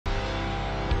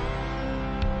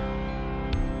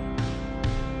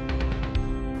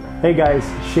Hey guys,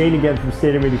 Shane again from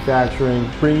Standard Manufacturing,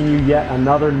 bringing you yet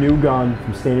another new gun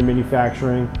from Standard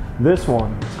Manufacturing. This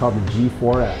one is called the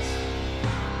G4S.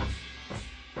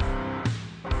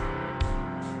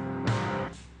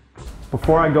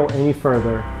 Before I go any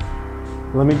further,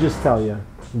 let me just tell you,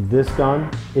 this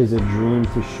gun is a dream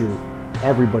to shoot.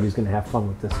 Everybody's gonna have fun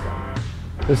with this gun.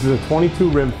 This is a 22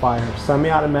 rimfire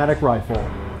semi-automatic rifle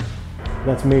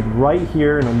that's made right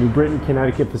here in our New Britain,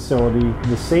 Connecticut facility,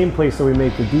 the same place that we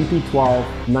make the DP-12,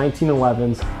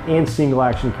 1911s, and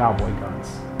single-action cowboy guns.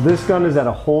 This gun is at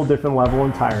a whole different level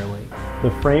entirely.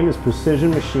 The frame is precision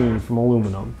machined from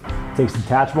aluminum. It takes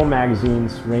detachable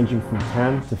magazines ranging from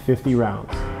 10 to 50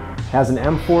 rounds. It has an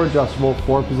M4 adjustable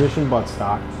 4-position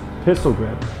buttstock, pistol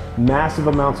grip, massive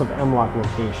amounts of M-lock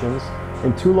locations,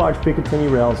 and 2 large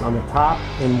Picatinny rails on the top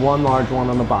and 1 large one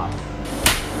on the bottom.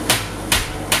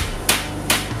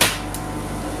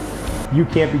 You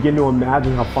can't begin to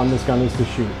imagine how fun this gun is to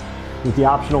shoot. With the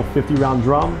optional 50-round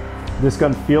drum, this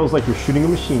gun feels like you're shooting a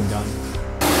machine gun.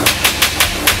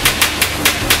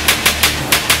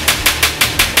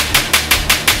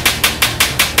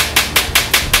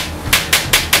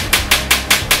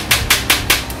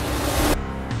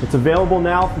 It's available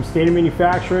now from Standard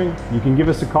Manufacturing. You can give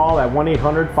us a call at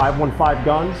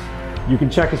 1-800-515-GUNS. You can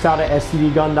check us out at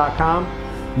stdgun.com.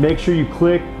 Make sure you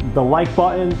click the like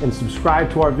button and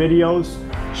subscribe to our videos.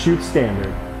 Shoot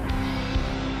Standard.